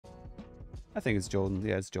I think it's Joadn.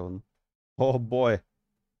 Yeah, it's Joadn. Oh boy.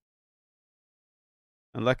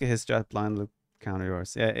 Unlucky his strat blind look counter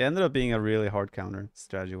yours. Yeah, it ended up being a really hard counter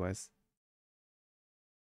strategy wise.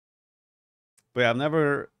 But yeah, I've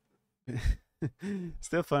never.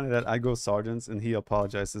 Still funny that I go sergeants and he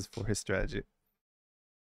apologizes for his strategy.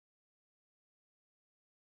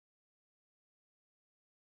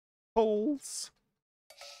 Holes.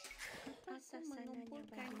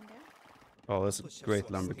 Oh, that's a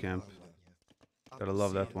great lumber camp. Gotta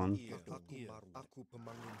love that one.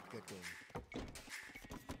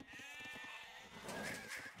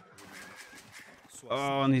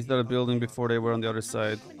 Oh, and he's got a building before they were on the other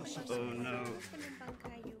side. Oh no.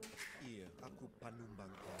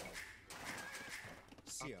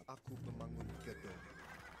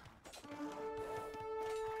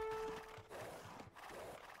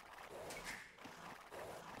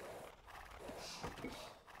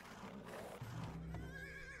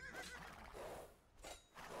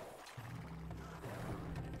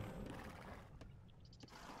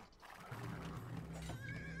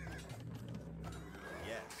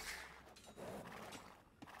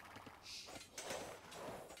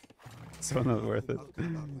 So not worth it.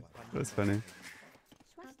 That's funny.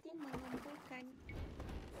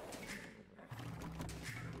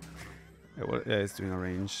 Yeah, it's doing a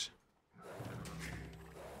range.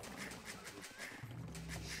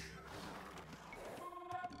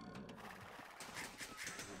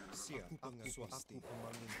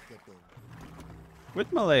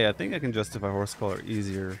 With Malay, I think I can justify Horsecaller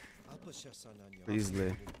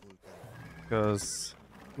easily. Because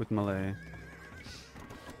with Malay,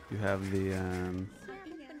 you have the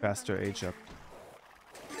faster age up.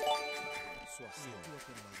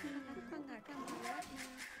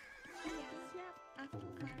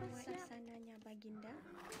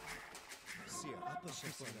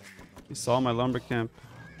 You saw my lumber camp.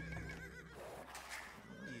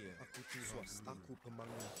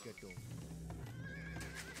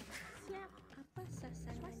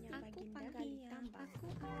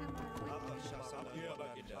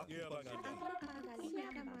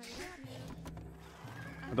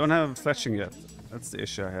 I don't have fletching yet. That's the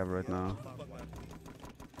issue I have right now.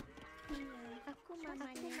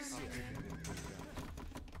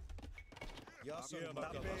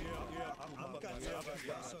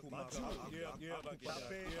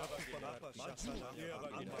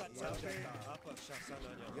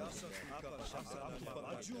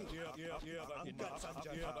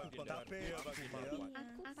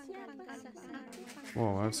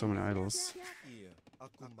 Whoa, I have so many idols.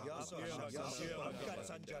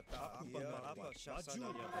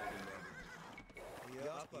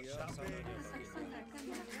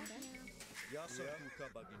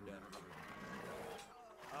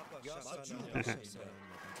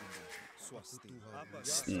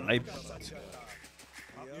 Sniped.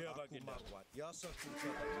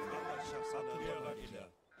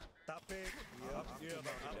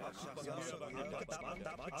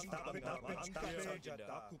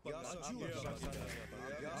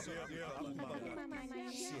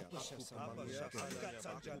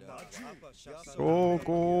 Go,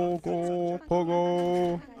 go, go,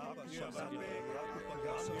 Pogo.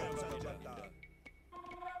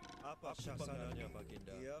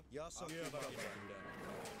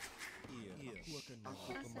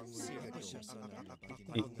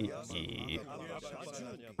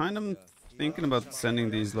 I'm thinking about sending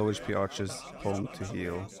these low HP archers home to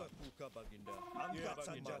heal.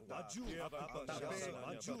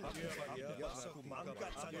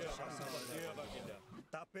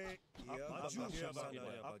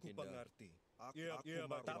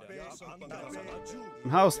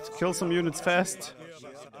 Housed, kill some units fast.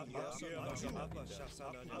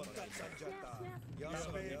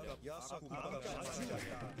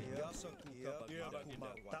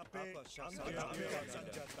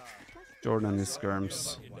 Joadn is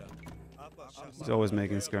skirms. He's always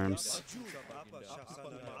making skirms.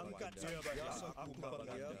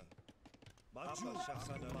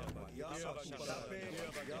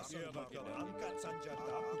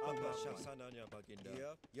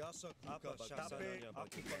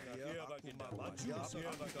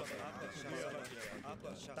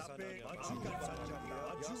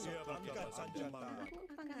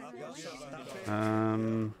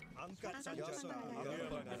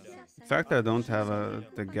 The fact that I don't have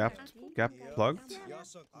the gap plugged,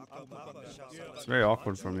 it's very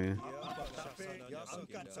awkward for me.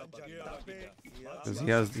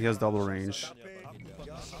 Because he has double range.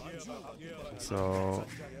 So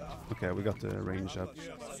okay, we got the range up.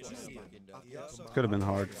 Could have been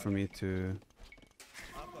hard for me to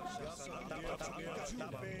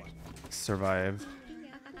survive.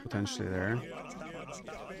 potentially there.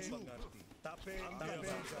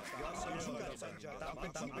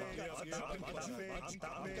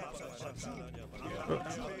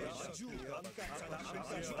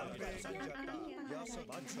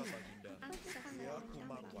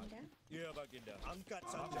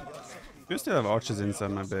 You still have archers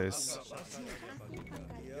inside my base.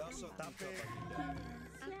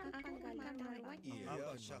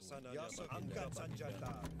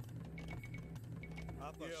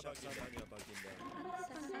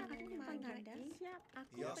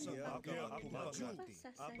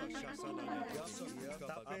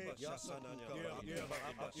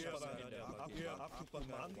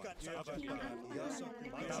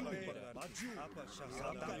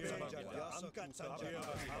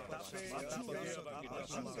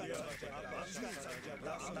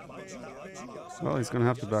 Well, he's gonna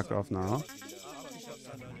have to back off now.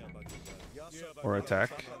 Or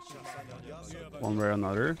attack. One way or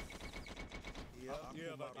another.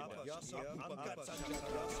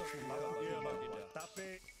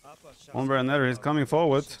 One way or another, he's coming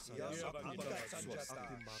forward.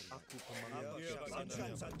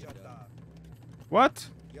 What?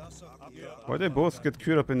 Why they both get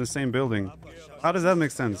queued up in the same building? How does that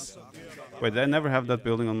make sense? Wait, did I never have that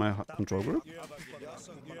building on my control group?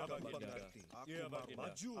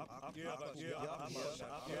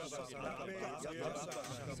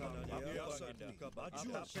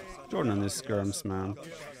 Joadn and his skirms, man.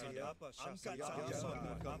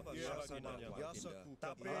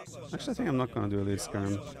 Actually, I think I'm not gonna do a lead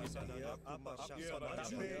skirm.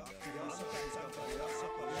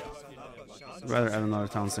 I'd rather add another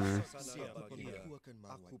town center.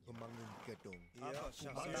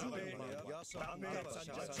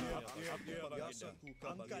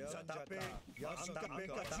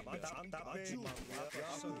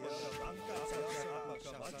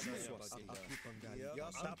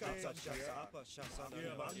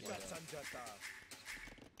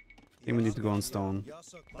 I think we need to go on stone.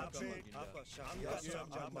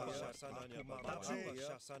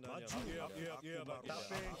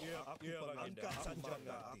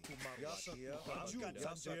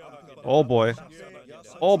 Oh boy.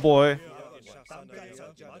 Oh boy.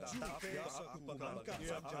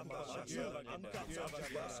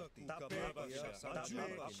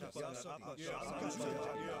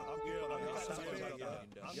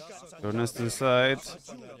 Joadn to the side.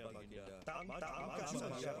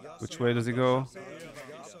 Which way does he go?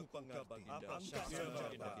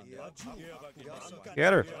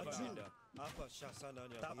 Get her!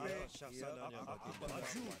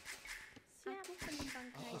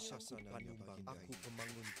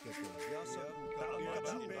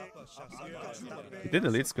 He did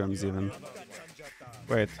elite skirms even.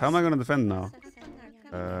 Wait, how am I gonna defend now?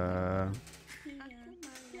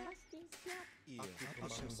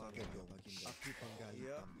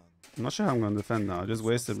 I'm not sure how I'm gonna defend now. I just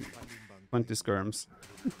wasted 20 skirms.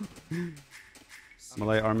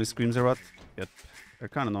 Malay army screams or what? Yep, they're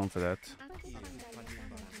kind of known for that.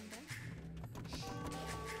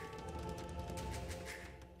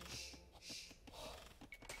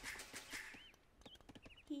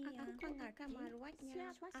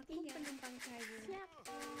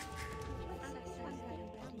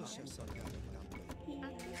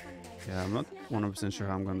 Yeah, I'm not 100% sure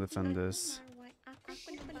how I'm gonna defend this.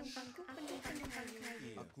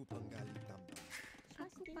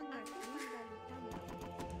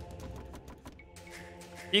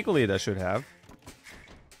 Equally, that should have.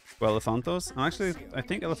 Well, Elephantos. I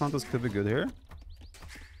think Elephantos could be good here.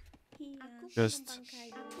 Just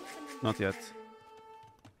not yet.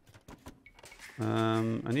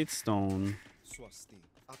 I need stone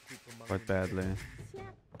quite badly.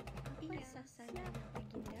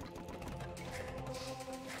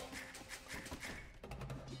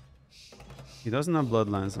 He doesn't have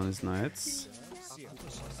bloodlines on his knights.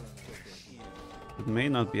 It may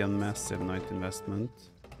not be a massive knight investment.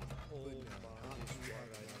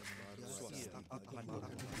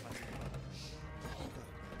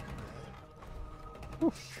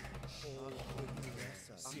 Oof.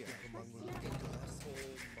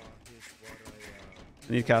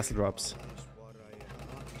 I need castle drops.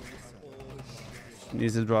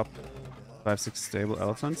 Needs to drop 5-6 stable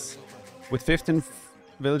elephants. With 15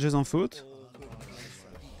 villages on foot?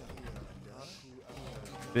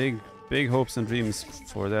 Big hopes and dreams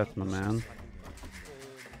for that, my man.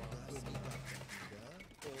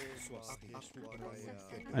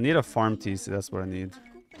 I need a farm TC, that's what I need.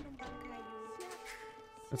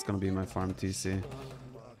 That's gonna be my farm TC.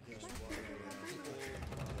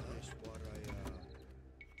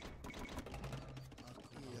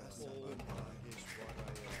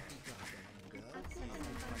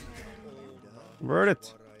 Convert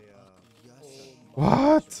it.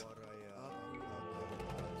 What?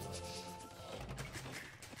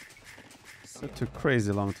 That took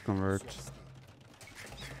crazy long to convert.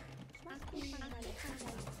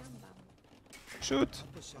 Shoot.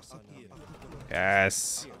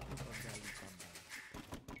 Yes.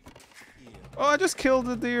 Oh, I just killed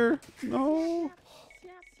the deer. No.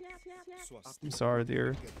 I'm sorry,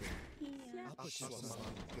 deer.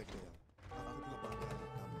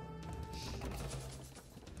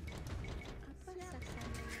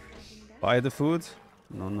 Buy the food?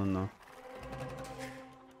 No, no, no.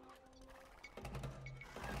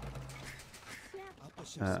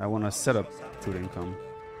 I want to set up food income.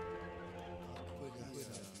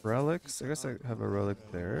 Relics? I guess I have a relic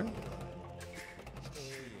there.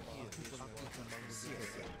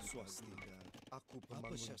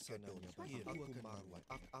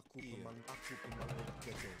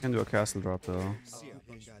 Can do a castle drop though.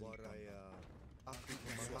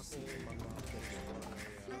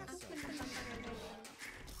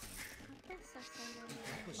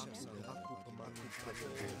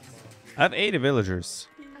 I have 80 villagers.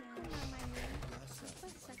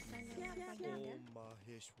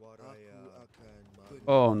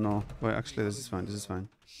 Oh no. Wait, actually this is fine. This is fine.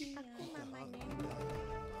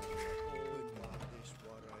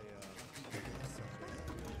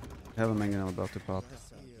 I have a mangonel about to pop.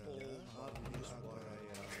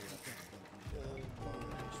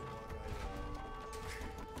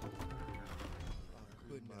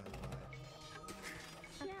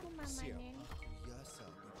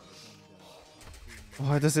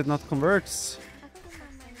 Why does it not convert?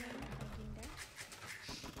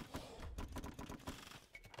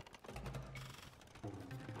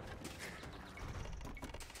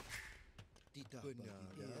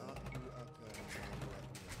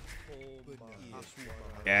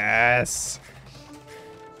 Yes!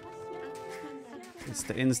 It's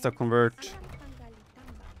the insta convert.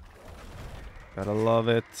 Gotta love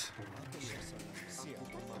it.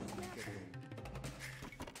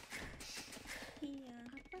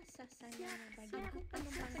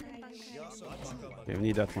 Okay, we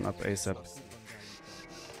need that one up ASAP.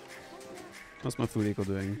 What's my food eco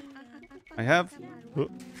doing? I have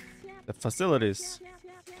the facilities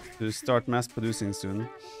to start mass producing soon.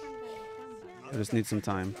 I just need some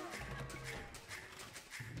time.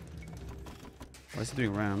 Why is he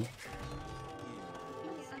doing ram?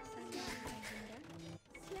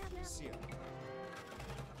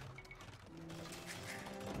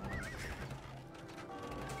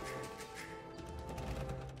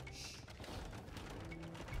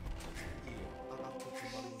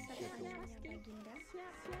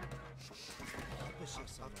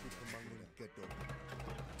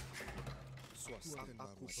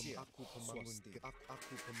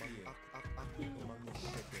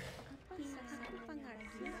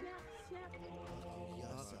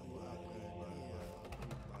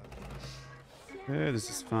 Okay, this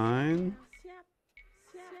is fine.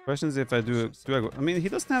 Question is if I do I go? I mean, he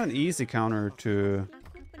doesn't have an easy counter to.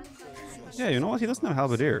 Yeah, you know what? He doesn't have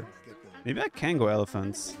halberdier. Maybe I can go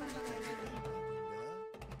elephants.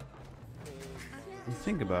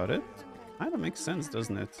 Think about it. Kinda makes sense,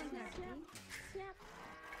 doesn't it?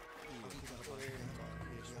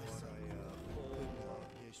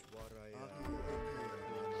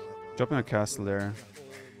 Dropping a castle there.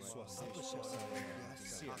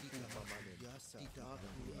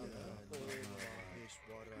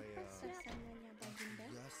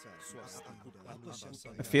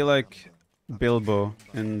 I feel like Bilbo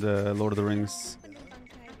in the Lord of the Rings,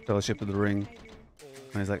 Fellowship of the Ring.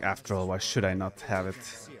 And he's like, after all, why should I not have it?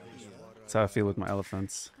 That's how I feel with my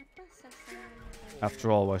elephants.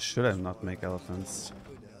 After all, why should I not make elephants?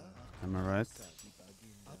 Am I right?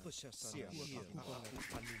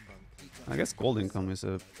 I guess gold income is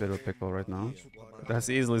a bit of a pickle right now. That's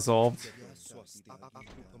easily solved.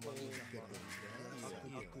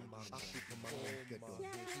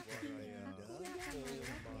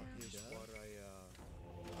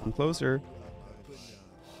 I'm closer.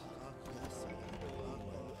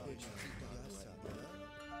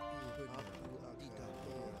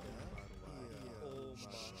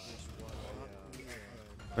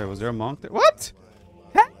 Wait, was there a monk there? What?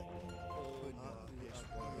 Huh?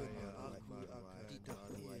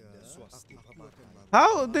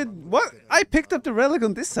 How did... What? I picked up the relic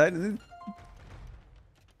on this side.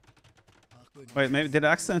 Wait, maybe did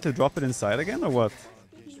I accidentally drop it inside again or what?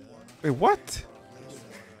 Wait, what?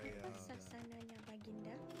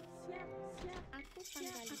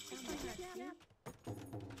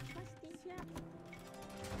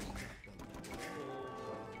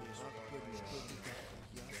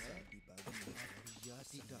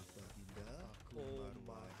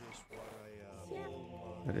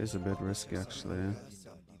 That is a bit risky, actually.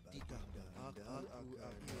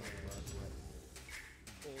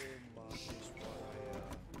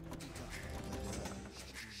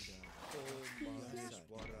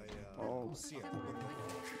 Oh.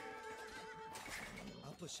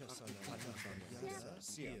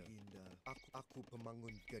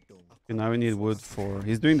 Okay, now we need wood for...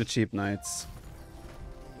 He's doing the cheap knights.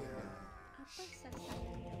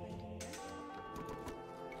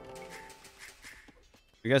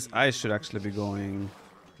 I guess I should actually be going...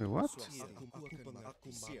 Wait, what?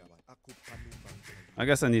 I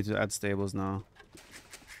guess I need to add stables now.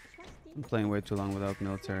 I'm playing way too long without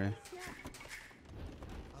military.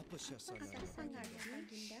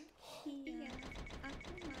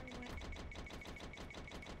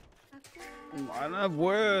 I don't have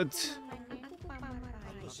wood!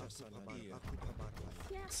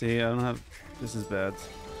 See, I don't have... This is bad.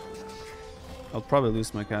 I'll probably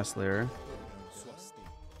lose my castle here.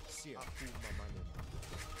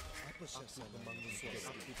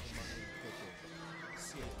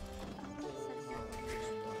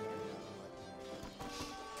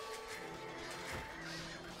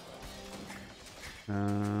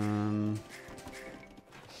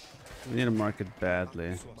 We need to market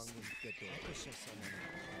badly.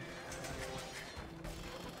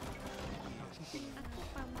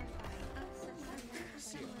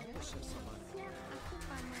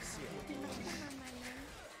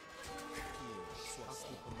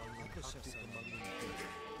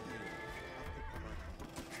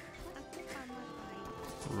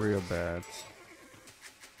 Real bad.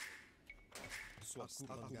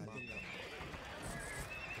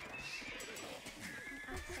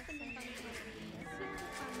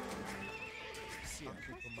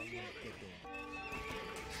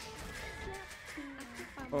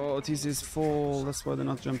 Oh, TC is full. That's why they're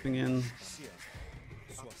not jumping in.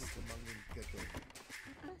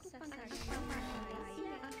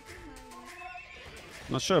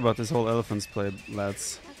 Not sure about this whole elephants play,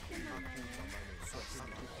 lads.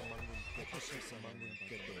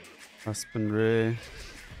 Husbandry.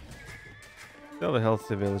 Still a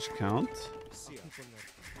healthy village count.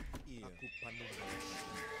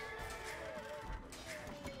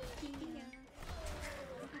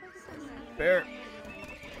 Bear.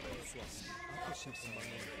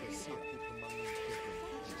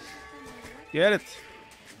 Get it.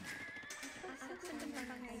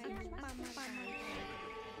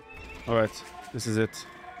 All right, this is it.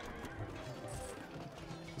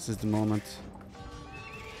 This is the moment.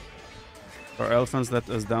 Our elephants let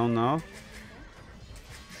us down now.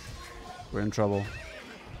 We're in trouble.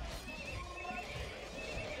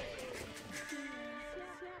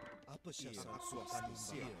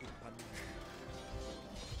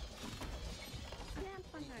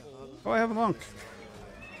 Oh, I have a monk.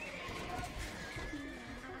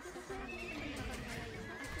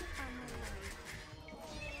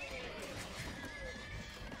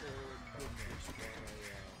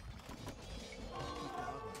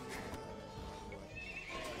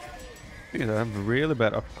 I think I have really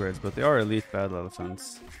bad upgrades, but they are elite battle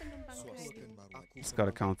elephants. It's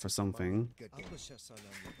gotta count for something.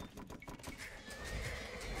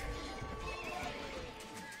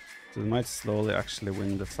 So they might slowly actually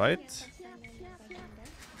win the fight.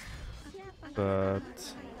 But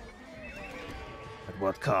at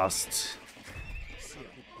what cost?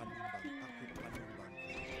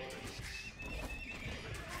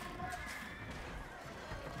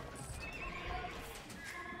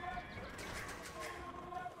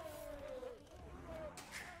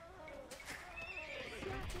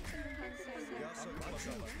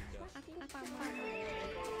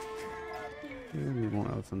 Need one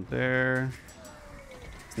elephant there.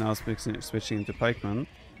 It's now switching into pikemen.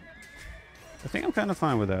 I think I'm kind of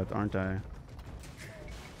fine with that, aren't I?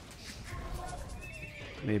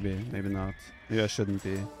 Maybe, maybe not. Maybe I shouldn't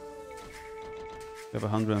be. We have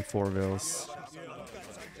 104 vills.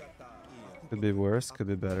 Could be worse, could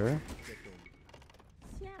be better.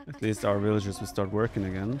 At least our villagers will start working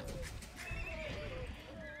again.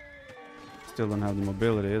 Still don't have the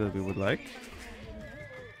mobility that we would like.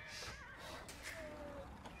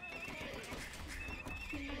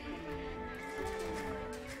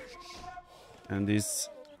 And these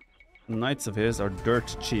knights of his are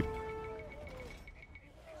dirt cheap.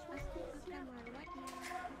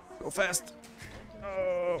 Go fast!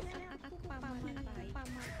 Oh,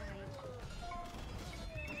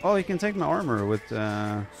 oh, he can take my armor with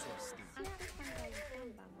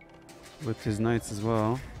his knights as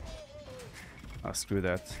well. Ah, screw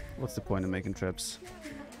that. What's the point of making trips?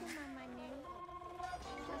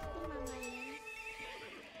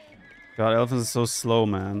 God, elephants are so slow,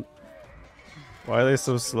 man. Why are they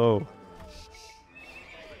so slow?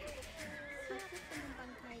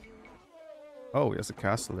 Oh, he has a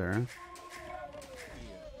castle there.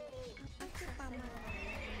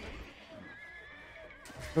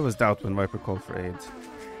 There was doubt when Viper called for aid.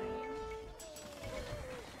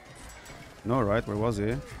 No, right? Where was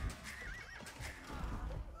he?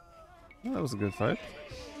 Oh, that was a good fight.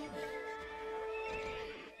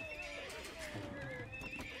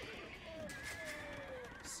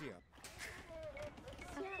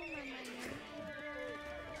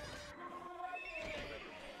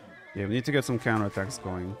 Yeah, we need to get some counterattacks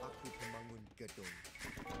going.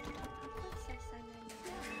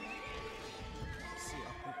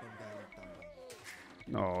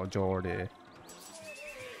 Oh, Jordy.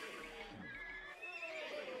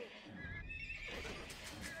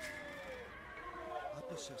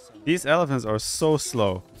 These elephants are so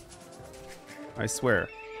slow. I swear.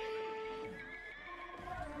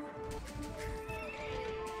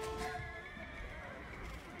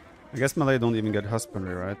 I guess Malay don't even get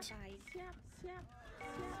husbandry, right?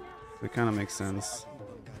 So it kind of makes sense.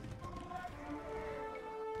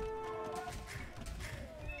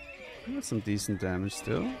 That's some decent damage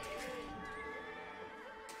still.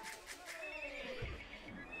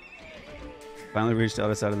 Finally reached the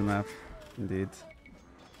other side of the map. Indeed.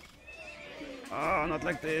 Oh, not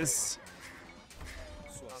like this.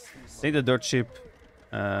 I think the dirt sheep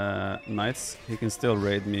knights, he can still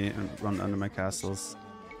raid me and run under my castles.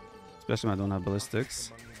 Especially when I don't have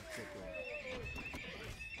ballistics.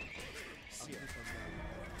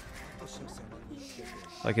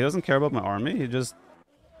 Like, he doesn't care about my army, he just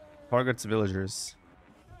targets villagers.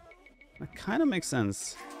 That kind of makes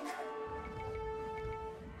sense.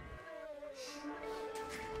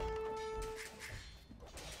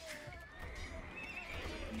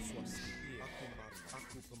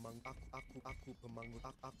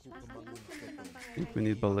 I think we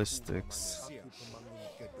need ballistics.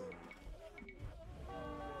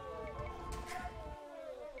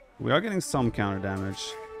 We are getting some counter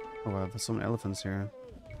damage. Oh wow, there's so many elephants here.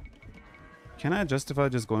 Can I justify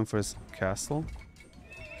just going for his castle?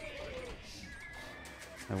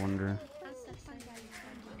 I wonder.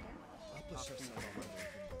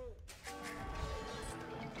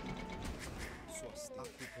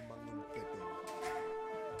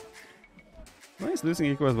 Well, he's losing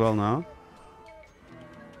eco as well now.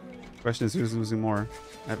 Question is who's losing more.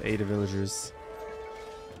 I have 80 villagers.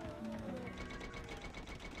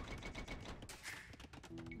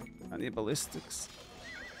 I need ballistics.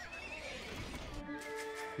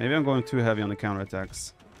 Maybe I'm going too heavy on the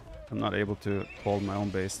counterattacks. I'm not able to hold my own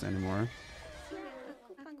base anymore.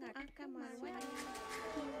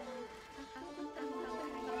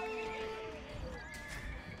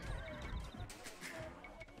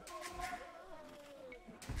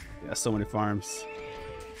 Yeah, so many farms.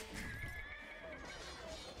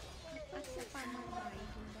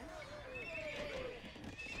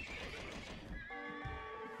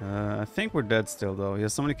 I think we're dead still though. He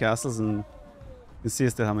has so many castles and you can see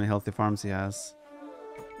still how many healthy farms he has.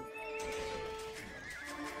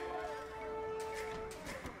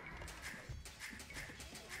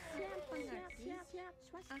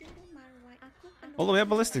 Although we have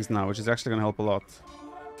ballistics now, which is actually going to help a lot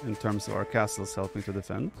in terms of our castles helping to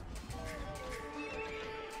defend.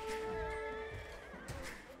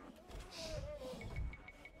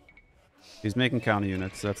 He's making counter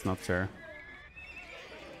units, so that's not fair.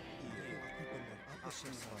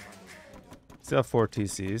 Still have 4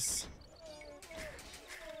 TCs.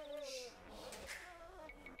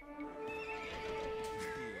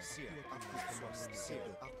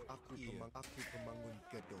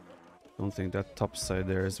 Don't think that top side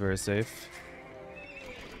there is very safe.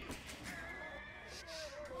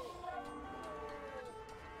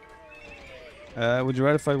 Would you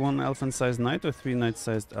rather fight 1 elephant-sized knight or 3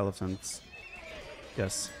 knight-sized elephants?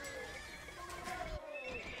 Yes.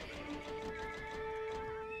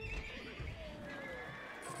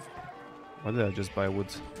 Why did I just buy wood?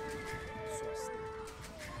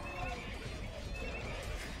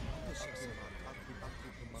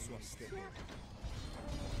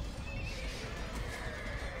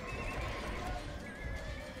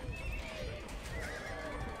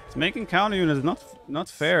 It's making counter units not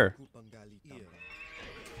fair.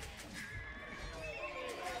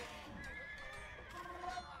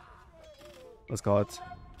 Let's call it.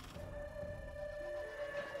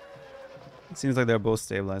 It seems like they're both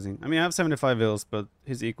stabilizing. I mean, I have 75 vills, but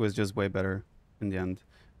his eco is just way better in the end.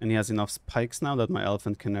 And he has enough spikes now that my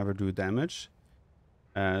elephant can never do damage.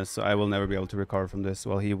 So I will never be able to recover from this.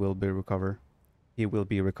 Well, he will be recovering.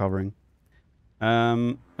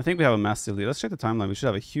 I think we have a massive lead. Let's check the timeline. We should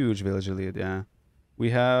have a huge villager lead, yeah. We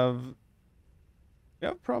have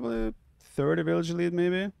probably 30 villager lead,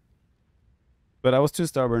 maybe. But I was too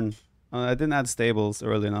stubborn. I didn't add stables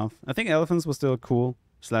early enough. I think elephants was still a cool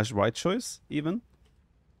 / right choice, even.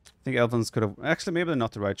 I think elephants could have... Actually, maybe they're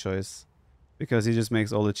not the right choice. Because he just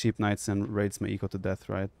makes all the cheap knights and raids my eco to death,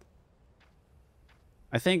 right?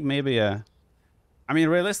 I think maybe, I mean,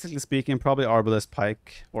 realistically speaking, probably Arbalest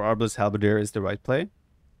Pike or Arbalest Halberdier is the right play.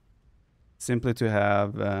 Simply to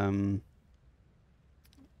have,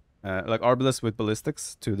 like Arbalest with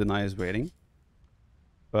ballistics to deny his raiding.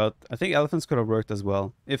 But I think elephants could have worked as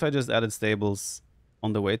well. If I just added stables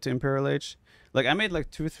on the way to Imperial Age. Like, I made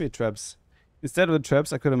like 2-3 traps. Instead of the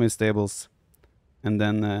traps, I could have made stables. And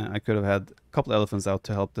then I could have had a couple elephants out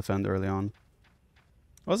to help defend early on.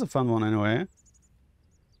 It was a fun one anyway.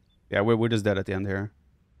 Yeah, we're just dead at the end here.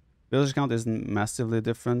 Village count isn't massively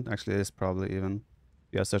different. Actually, it is probably even.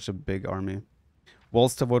 You have such a big army.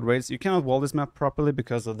 Walls to avoid raids. You cannot wall this map properly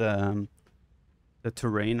because of the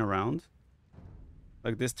terrain around.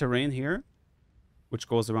 Like this terrain here, which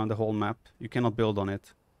goes around the whole map. You cannot build on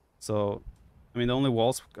it. So, I mean, the only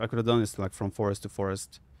walls I could have done is like from forest to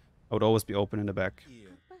forest. I would always be open in the back.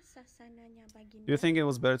 Do you think it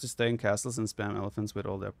was better to stay in castles and spam elephants with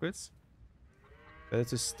all the upgrades? Better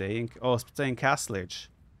to stay in... Oh, stay in Castle Age.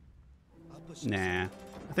 Nah.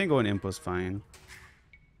 I think going imp was fine.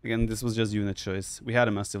 Again, this was just unit choice. We had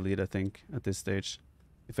a massive lead, I think, at this stage.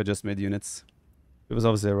 If I just made units. It was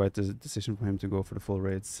obviously the right decision for him to go for the full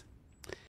raids.